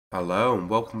Hello and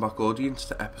welcome back audience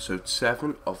to episode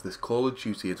 7 of this Call of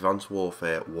Duty Advanced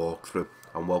Warfare walkthrough.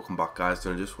 And welcome back guys,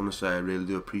 and I just want to say I really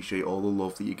do appreciate all the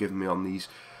love that you're giving me on these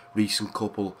recent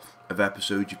couple of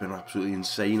episodes. You've been absolutely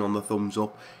insane on the thumbs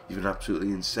up, you've been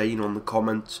absolutely insane on the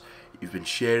comments, you've been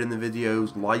sharing the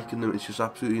videos, liking them. It's just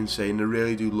absolutely insane. I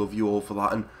really do love you all for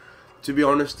that. And to be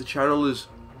honest, the channel is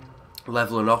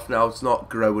leveling off now. It's not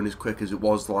growing as quick as it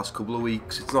was the last couple of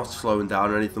weeks, it's not slowing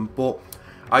down or anything, but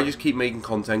I just keep making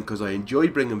content because I enjoy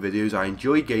bringing videos, I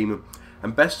enjoy gaming,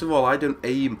 and best of all, I don't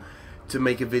aim to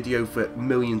make a video for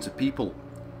millions of people.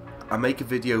 I make a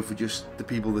video for just the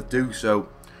people that do. So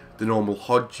the normal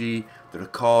Hodgie, the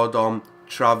Ricardon,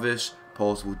 Travis,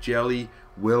 Portable Jelly,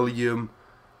 William,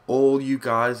 all you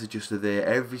guys that just are there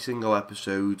every single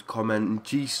episode commenting.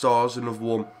 G-Star's another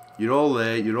one. You're all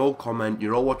there, you're all comment,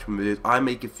 you're all watching videos. I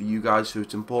make it for you guys, so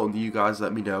it's important that you guys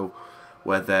let me know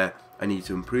whether I need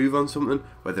to improve on something,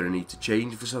 whether I need to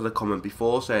change. If I said a comment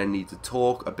before saying I need to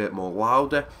talk a bit more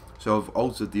louder, so I've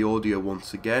altered the audio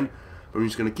once again. But I'm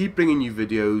just going to keep bringing you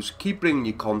videos, keep bringing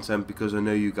you content, because I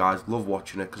know you guys love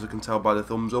watching it, because I can tell by the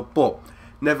thumbs up. But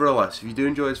nevertheless, if you do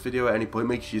enjoy this video at any point,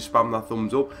 make sure you spam that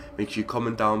thumbs up, make sure you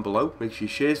comment down below, make sure you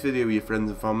share this video with your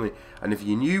friends and family, and if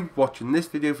you're new watching this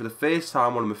video for the first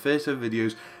time, one of my first ever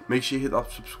videos, make sure you hit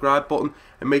that subscribe button,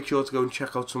 and make sure to go and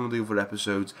check out some of the other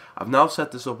episodes. I've now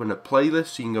set this up in a playlist,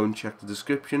 so you can go and check the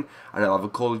description, and I'll have a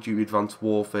Call of Duty Advanced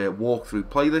Warfare walkthrough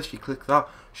playlist. You click that,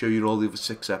 show you all the other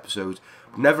 6 episodes.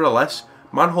 But nevertheless,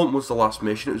 Manhunt was the last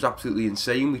mission. It was absolutely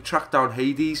insane. We tracked down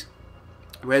Hades.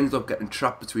 We ended up getting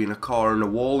trapped between a car and a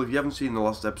wall. If you haven't seen the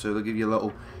last episode, I'll give you a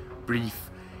little brief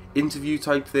interview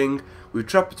type thing. We were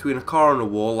trapped between a car and a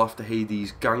wall after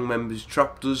Hades' gang members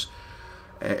trapped us.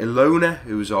 Ilona,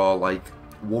 who was our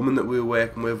woman that we were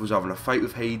working with, was having a fight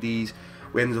with Hades.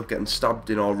 We ended up getting stabbed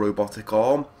in our robotic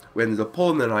arm. We ended up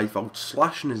pulling the knife out,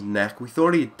 slashing his neck. We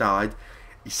thought he had died.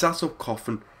 He sat up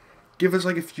coughing. Give us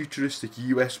like a futuristic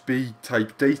USB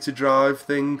type data drive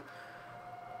thing.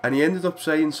 And he ended up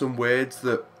saying some words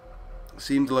that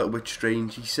seemed a little bit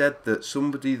strange. He said that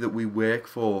somebody that we work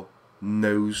for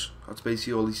knows. That's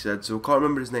basically all he said. So I can't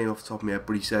remember his name off the top of my head,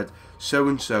 but he said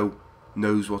so-and-so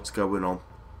knows what's going on.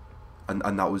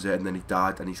 And that was it. And then he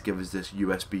died, and he's given us this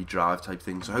USB drive type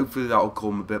thing. So hopefully that'll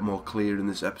come a bit more clear in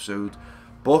this episode.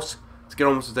 But let's get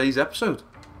on with today's episode.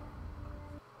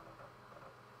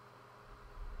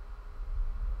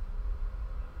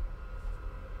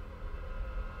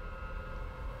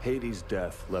 Hades'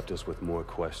 death left us with more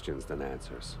questions than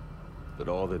answers. But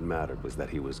all that mattered was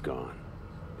that he was gone.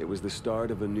 It was the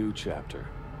start of a new chapter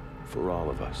for all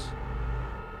of us.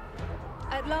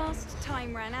 At last,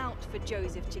 time ran out for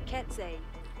Joseph Chiketse,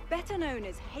 better known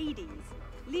as Hades,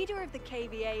 leader of the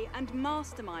KVA and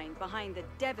mastermind behind the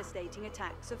devastating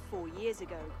attacks of 4 years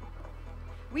ago.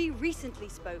 We recently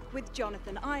spoke with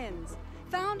Jonathan Irons,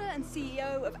 founder and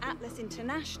CEO of Atlas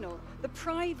International, the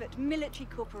private military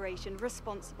corporation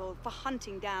responsible for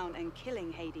hunting down and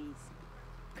killing Hades.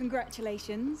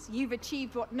 Congratulations, you've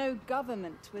achieved what no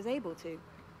government was able to.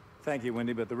 Thank you,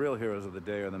 Wendy, but the real heroes of the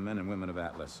day are the men and women of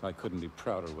Atlas. I couldn't be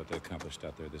prouder of what they accomplished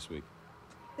out there this week.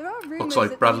 There are rumors Looks like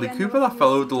that Bradley the Cooper, that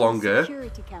fellow with the long hair.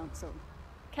 Security Council.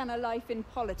 Can a life in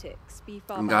politics be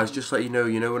far And guys, behind? just to let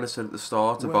you know when I said at the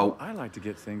start about, I like to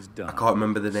get things done. I can't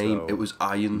remember the name, So, it was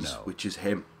Irons, no. which is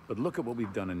him. But look at what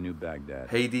we've done in New Baghdad.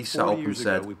 Hades sat 40 up and years ago,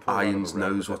 said, we pulled out of Irons a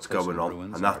rout knows with what's that place going in on.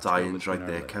 ruins And our that's tail Irons between right our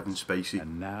there, legs. Kevin Spacey.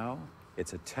 And now,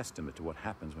 it's a testament to what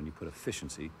happens when you put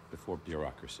efficiency before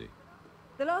bureaucracy.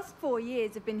 The last 4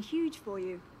 years have been huge for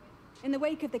you. In the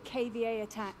wake of the KVA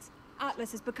attacks,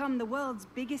 Atlas has become the world's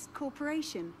biggest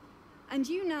corporation. And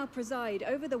you now preside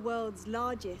over the world's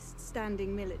largest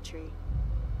standing military.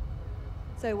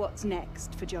 So what's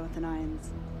next for Jonathan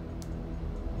Irons?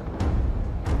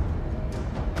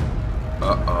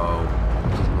 Uh-oh.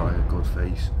 Doesn't like a good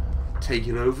face.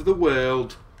 Taking over the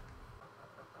world.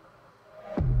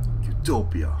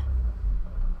 Utopia.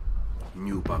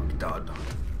 New Baghdad.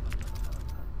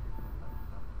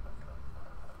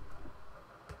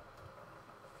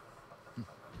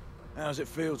 How's it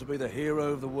feel to be the hero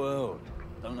of the world?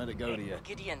 Don't let it go to you.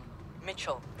 Gideon,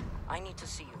 Mitchell, I need to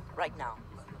see you, right now.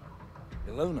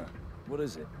 Ilona, what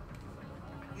is it?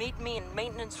 Meet me in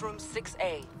maintenance room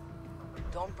 6A.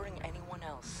 Don't bring anyone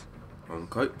else.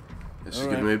 Okay. This is All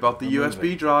going to right, be about the I'll move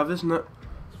USB it. drive, isn't it?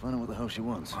 Let's find out what the hell she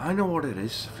wants. I know what it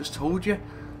is. I've just told you.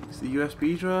 It's the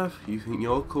USB drive. You think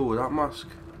you're cool with that mask?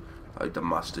 Like the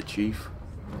Master Chief.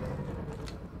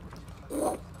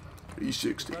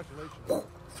 360.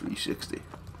 360.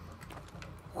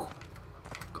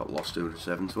 Got lost doing a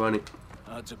 720.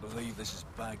 Hard to believe this is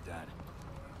Baghdad.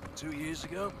 2 years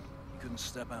ago, couldn't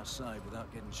step outside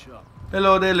without getting shot.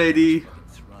 Hello there, lady. Fucking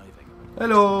thriving.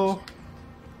 Hello.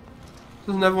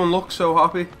 Doesn't everyone look so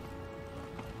happy?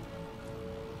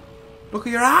 Look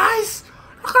at your eyes!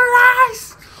 Look at her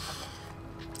eyes!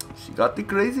 She got the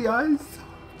crazy eyes.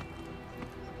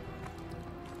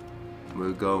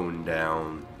 We're going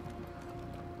down.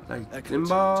 Like Echo team took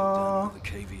down Simba. the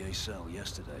KVA cell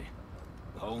yesterday.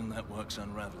 The whole network's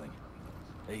unraveling.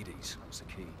 Hades was the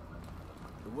key.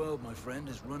 The world, my friend,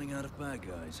 is running out of bad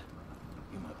guys.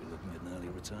 You might be looking at an early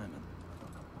retirement.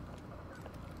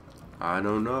 I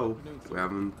don't know. We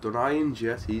haven't done Irons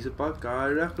yet. He's a bad guy, I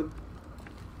reckon.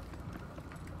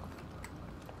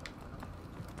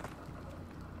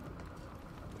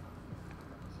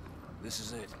 This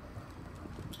is it.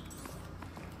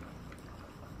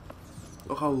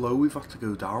 Look how low we've had to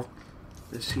go down.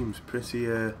 This seems pretty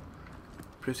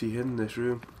hidden, this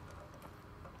room.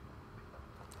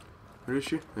 Where is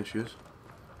she? There she is.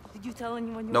 Did you tell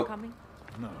anyone you Nope. were coming?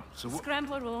 No. So what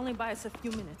Scrambler will only buy us a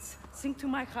few minutes. Sync to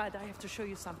my HUD, I have to show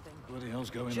you something. the hell's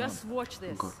going Just watch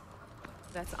this. Okay.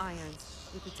 That's Irons,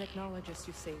 with the technologist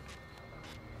you saved.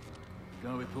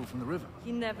 on? Guy we pulled from the river.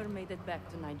 He never made it back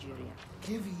to Nigeria.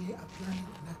 KVA are planning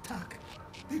an attack.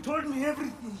 They told me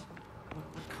everything.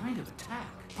 What kind of attack?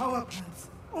 Power plants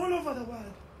all over the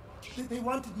world. They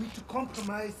wanted me to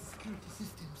compromise the security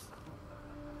systems.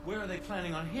 Where are they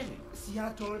planning on hitting?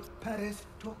 Seattle, Paris,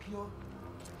 Tokyo.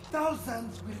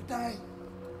 Thousands will die.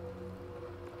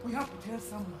 We have to tell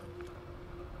someone.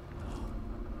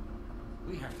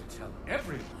 We have to tell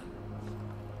everyone.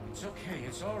 It's okay,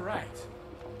 it's all right.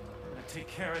 I'm gonna take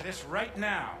care of this right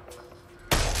now.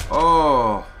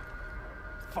 Oh.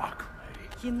 Fuck, Ray.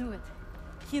 He knew it.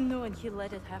 He knew and he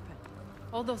let it happen.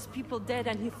 All those people dead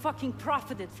and he fucking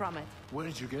profited from it. Where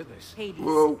did you get this? Hades.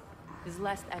 Whoa. His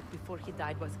last act before he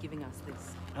died was giving us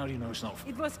this. How do you know it's not?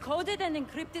 It was coded and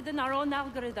encrypted in our own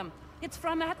algorithm. It's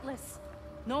from Atlas.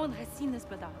 No one has seen this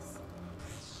but us.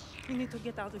 We need to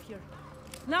get out of here.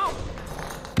 Now!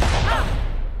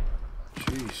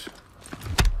 Jeez.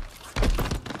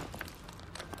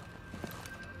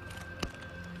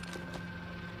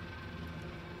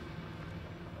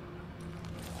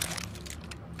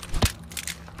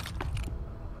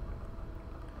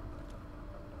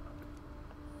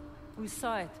 We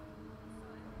saw it.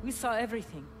 We saw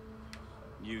everything.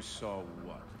 You saw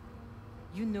what?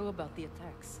 You knew about the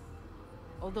attacks.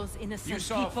 All those innocent You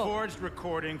saw people. a forged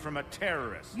recording from a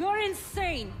terrorist. You're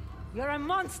insane! You're a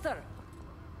monster!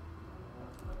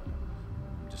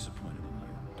 I'm disappointed in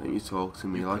you. Don't you talk to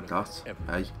me You like could've that.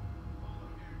 everything. Hey.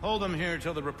 Hold them here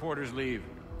till the reporters leave.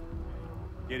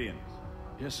 Gideon.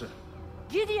 Yes, sir.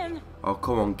 Gideon! Oh,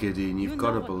 come on, Gideon. You've You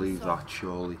got know to what we believe saw. that,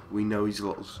 surely. We know he's a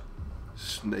little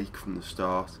snake from the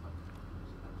start.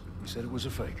 He said it was a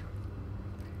fake.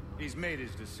 He's made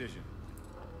his decision.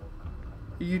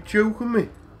 Are you joking me?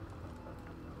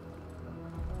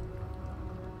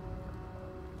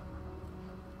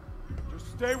 Just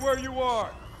stay where you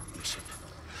are. Listen,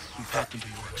 you've hacked into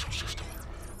your exosystem.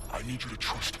 I need you to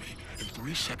trust me. In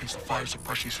 3 seconds, the fire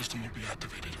suppression system will be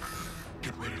activated.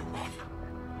 Get ready to run.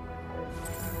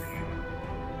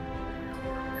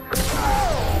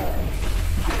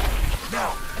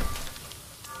 Now!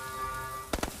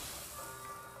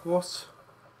 What?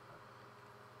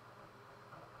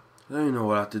 I don't even know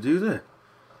what I have to do there.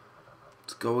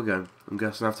 Let's go again. I'm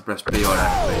guessing I have to press B or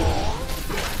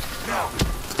F. Now!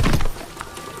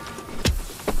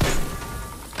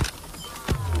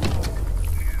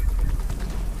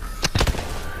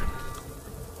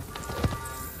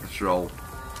 Let's roll.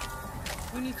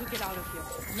 We need to get out of here.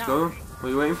 Let's Now. go. What are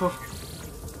you waiting for?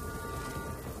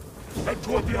 Head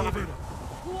toward the elevator.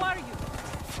 Who are you?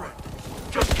 Fred,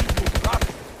 just keep moving.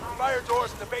 Copy. Fire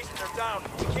doors in the basement are down.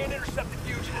 We can't intercept the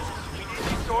fugitives. We need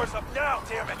these doors up now,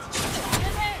 damn it!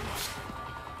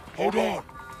 Hold on.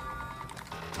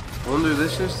 I wonder who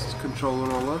this is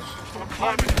controlling all this. I'm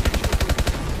climbing into the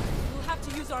We'll have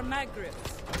to use our mag grips.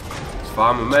 It's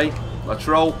fine with me. Let's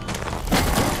roll.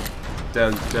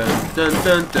 Dun dun dun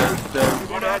dun dun dun. We're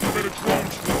gonna activate a drone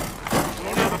swarm. We'll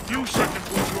only have a few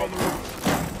seconds once you're on the roof.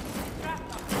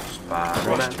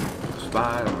 Spider-Man.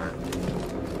 Spider-Man.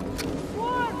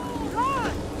 Run!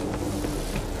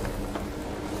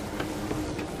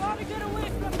 Gotta get away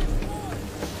from this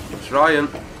war. Trying.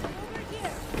 Over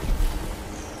here.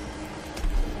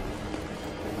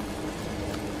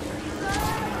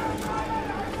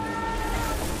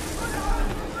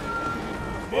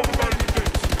 Overriding the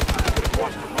gates. Get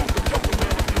across the roof and jump the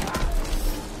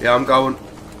man. Yeah, I'm going.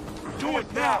 Do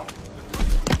it now.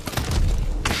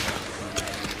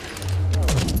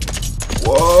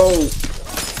 Whoa!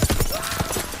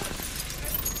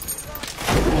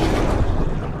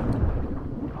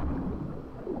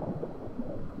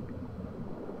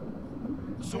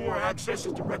 sewer access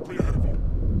is directly ahead of you.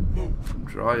 Move. I'm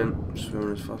trying,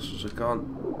 swimming as fast as I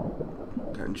can.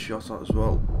 Getting shot at as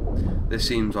well. This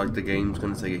seems like the game's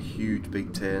going to take a huge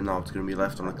big turn now. It's going to be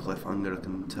left on a cliffhanger, I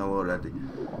can tell already.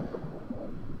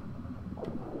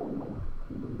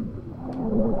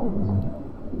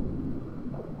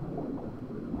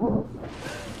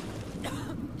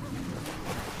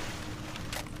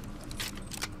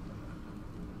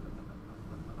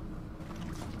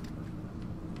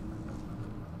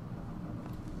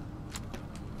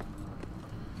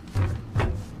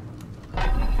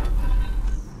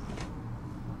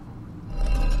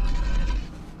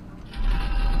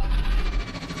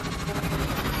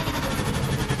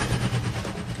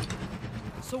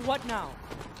 So what now?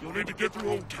 You'll need to get through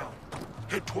Old Town.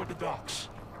 Head toward the docks.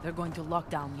 They're going to lock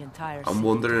down the entire I'm city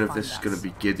wondering to if this is find going us. to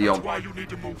be Gideon. That's why you need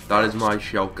to move That is fast. my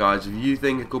shout, guys. If you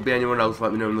think it could be anyone else,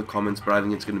 let me know in the comments, but I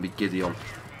think it's going to be Gideon.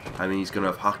 I mean, he's going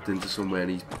to have hacked into somewhere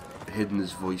and he's hidden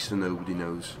his voice so nobody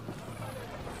knows.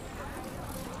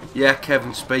 Yeah,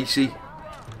 Kevin Spacey.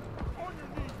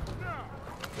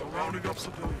 They're rounding up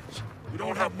civilians. We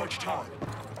don't have much time.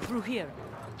 Through here.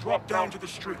 Drop down to the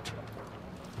street.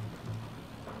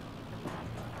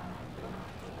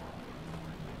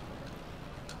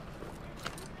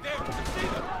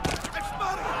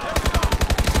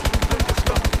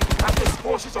 Atlas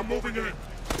forces are moving in.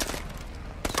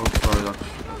 Oh, sorry, that's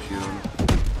Fiona.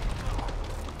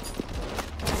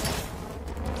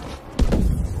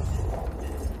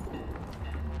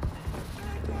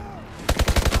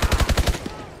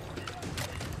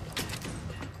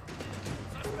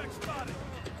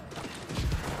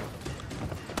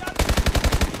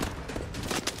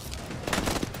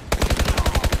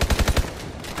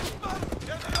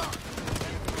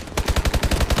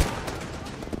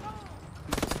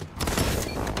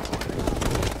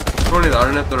 Funny that,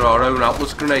 isn't it? There are our own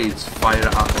Atlas grenades fired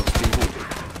at Atlas people.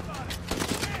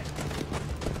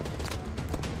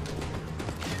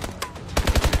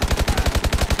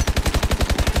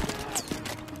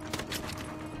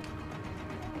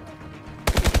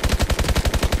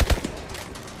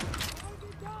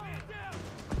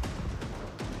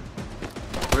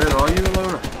 Where are you,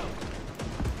 Alona?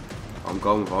 I'm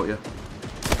going without you.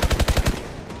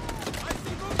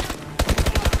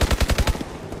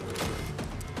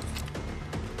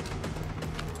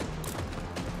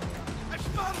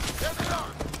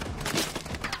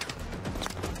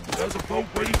 There's a boat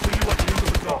waiting for you at the end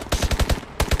of the docks.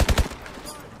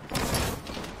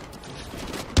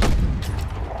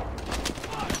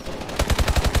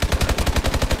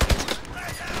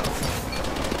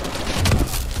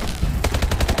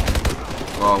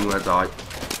 Oh, I'm gonna die.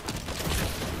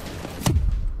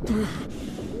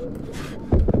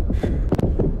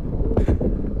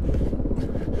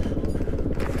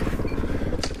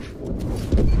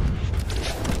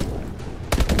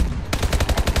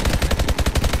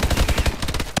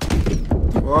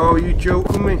 Oh, are you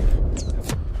joking me?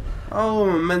 Oh,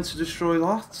 I'm meant to destroy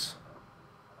that.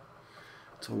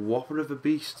 It's a whopper of a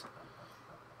beast.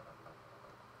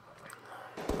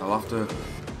 I'll have to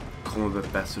come a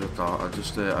bit better at that.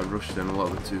 I rushed in a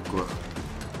little bit too quick.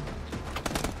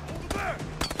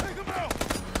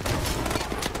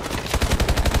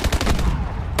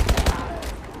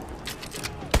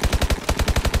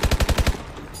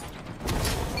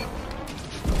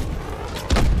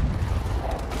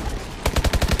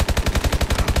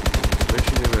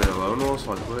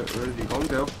 Like, where did he gone,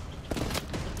 girl?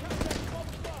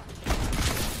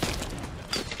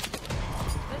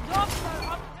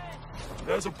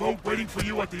 There's a boat waiting for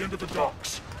you at the end of the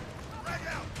docks.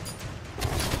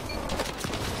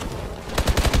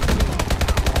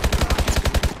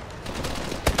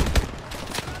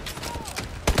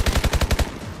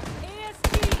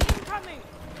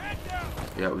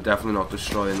 Yeah, we're definitely not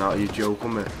destroying that. Are you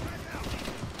joking me?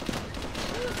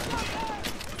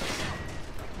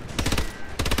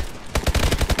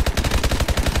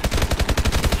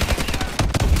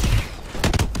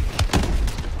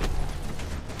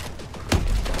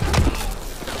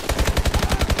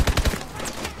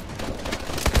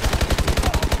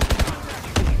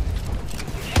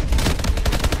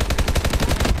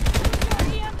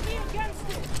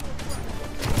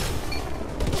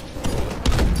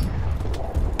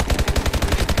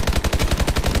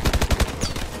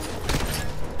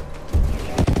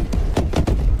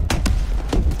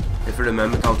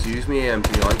 Remembered how to use my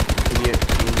AMG, like, can you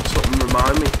something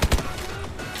remind me?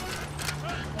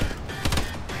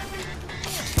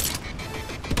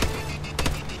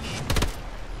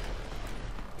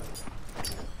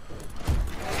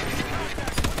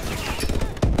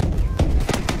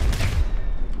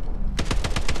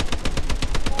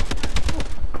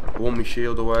 want my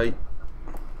shield away.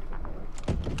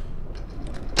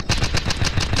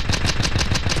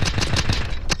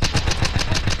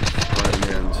 Right in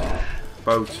the end.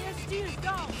 Boat.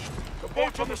 The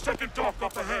boat's on the second dock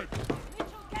up ahead.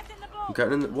 I'm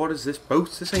getting in the, what is this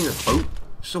boat? This ain't a boat.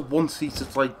 It's a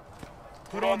one-seated, like,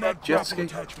 Put on that jet grapple ski.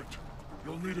 attachment.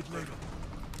 You'll need it later.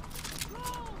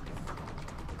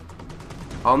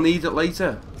 I'll need it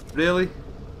later. Really?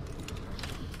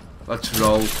 Let's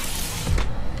roll.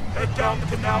 Head down the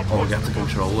canal. Oh, we get to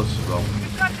control this as well.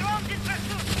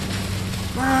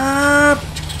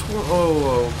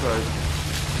 Oh, okay.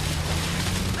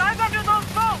 Dive under those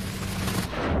boats!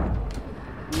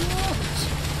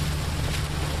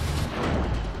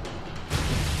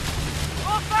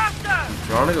 Go faster! I'm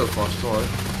trying to go faster,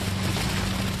 right?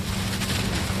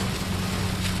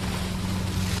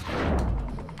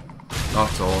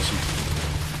 That's awesome.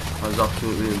 That's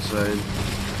absolutely insane.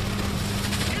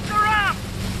 Hit the ramp!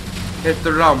 Hit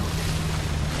the ramp.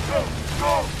 Go,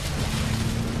 go!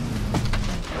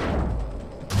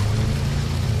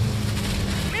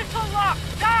 Missile lock!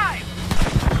 Dive!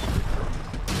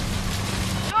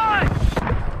 Dive!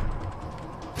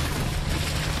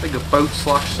 Like a boat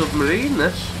slash submarine,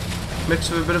 this.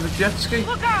 Mix of a bit of a jet ski.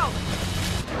 Look out!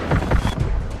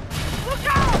 Look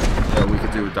out! Yeah, we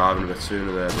could do a diving a bit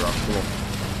sooner there, but come on.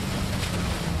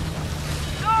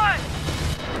 Dive!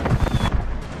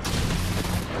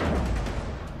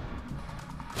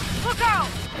 Look out!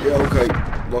 Yeah, okay.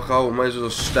 Look out, might as well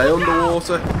stay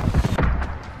underwater.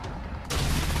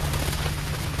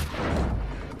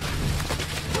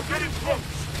 We're getting close.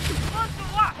 On to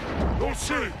what? Don't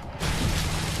see.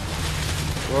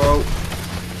 Whoa.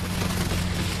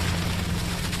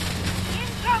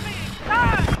 Incoming!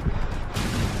 Dive!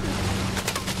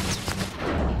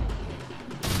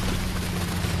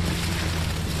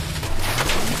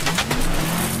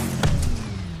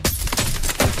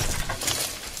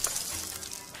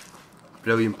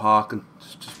 Brilliant parking.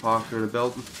 Just parking in a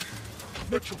building.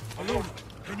 Mitchell, alone.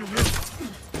 Can you hear me?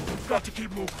 We've got to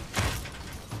keep moving.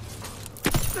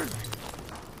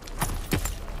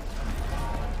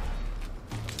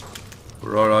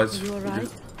 We're alright. You alright?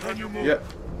 Can you move? Yeah.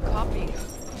 Copy.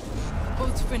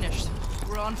 Boat's finished.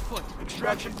 We're on foot.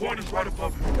 Extraction point is right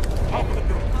above you. Top of the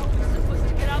building. How are we supposed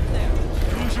to get out there?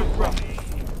 Use your grapple.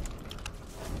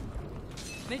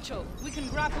 Mitchell, we can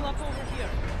grapple up over here.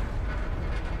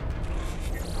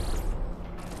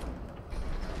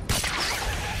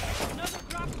 Another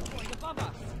grapple point above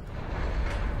us.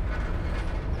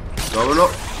 Going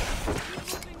up.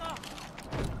 Keep moving up.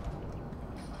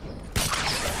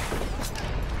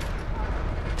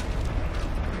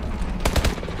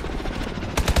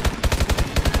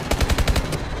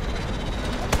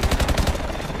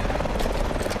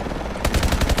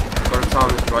 Gotta time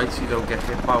this right so you don't get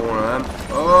hit by one of them.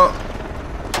 Oh!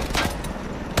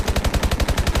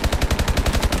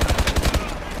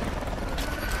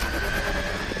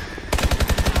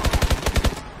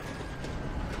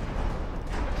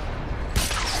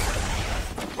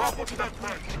 Grapple to that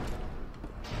plank.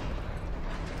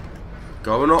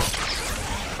 Going up.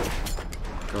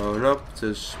 Going up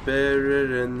to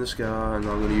Spirit in the Sky. And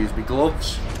I'm going to use my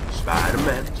gloves.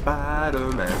 Spider-Man,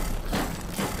 Spider-Man.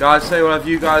 Guys, say whatever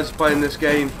you guys are playing this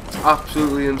game. It's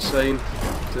absolutely insane.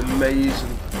 It's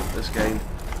amazing, this game.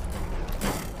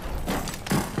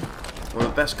 One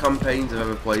of the best campaigns I've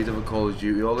ever played of a Call of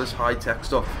Duty. All this high-tech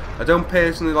stuff. I don't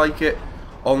personally like it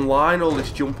online, all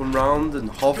this jumping around and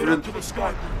hovering.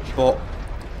 But,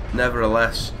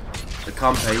 nevertheless, the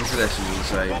campaign for this is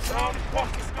insane.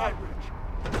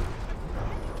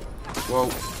 Whoa.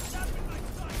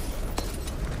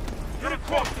 Get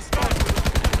across the sky.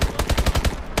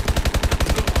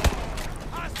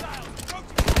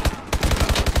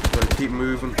 Gotta keep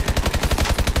moving.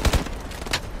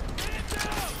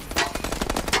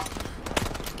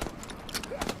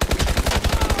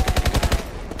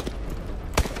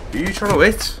 Are you trying to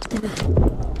hit?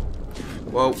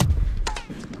 Whoa.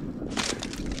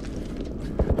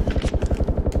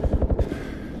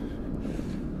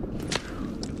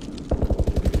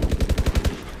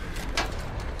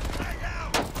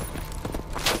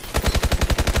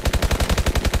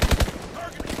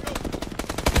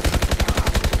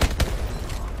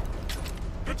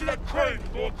 Get to that crane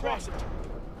and go across it.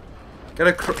 Get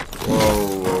a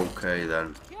whoa, okay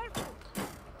then.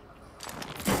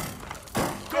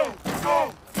 Go,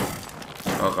 go!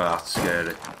 Okay, that's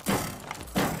scary.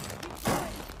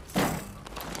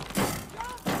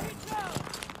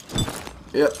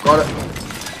 Yep, got it.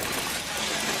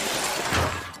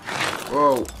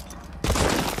 Whoa.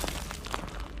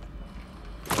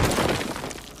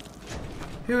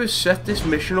 Who has set this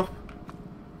mission up?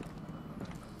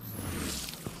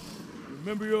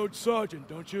 Remember your old sergeant,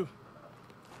 don't you?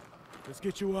 Let's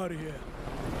get you out of here.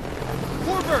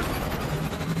 Forward!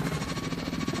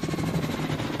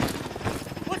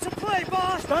 What's the play,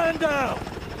 boss? Stand down!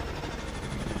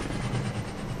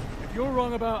 If you're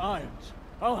wrong about irons,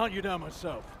 I'll hunt you down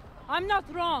myself. I'm not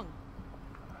wrong.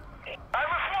 What's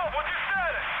your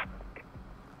status?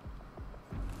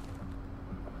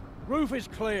 Roof is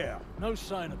clear. No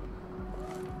sign of him.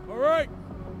 All right.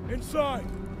 Inside.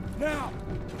 Now.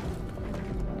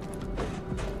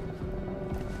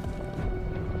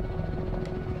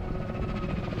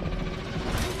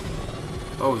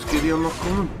 Oh, is Gideon not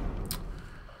coming?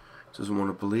 Doesn't want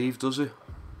to believe, does he?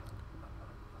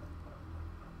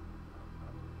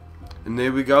 And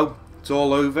there we go. It's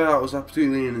all over. That was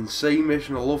absolutely an insane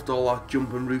mission. I loved all that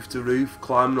jumping roof to roof,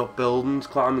 climbing up buildings,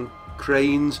 climbing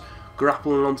cranes,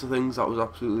 grappling onto things. That was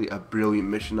absolutely a brilliant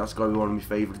mission. That's got to be one of my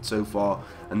favourites so far.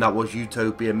 And that was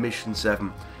Utopia Mission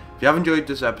 7. If you have enjoyed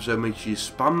this episode, make sure you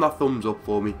spam that thumbs up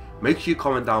for me. Make sure you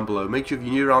comment down below. Make sure if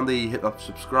you're new around here, you hit that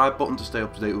subscribe button to stay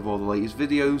up to date with all the latest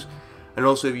videos. And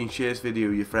also, if you can share this video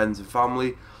with your friends and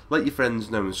family, let your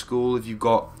friends know in school. If you've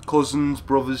got cousins,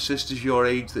 brothers, sisters your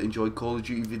age that enjoy Call of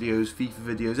Duty videos,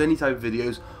 FIFA videos, any type of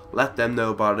videos, let them know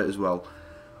about it as well.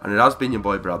 And it has been your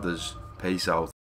boy Brothers. Peace out.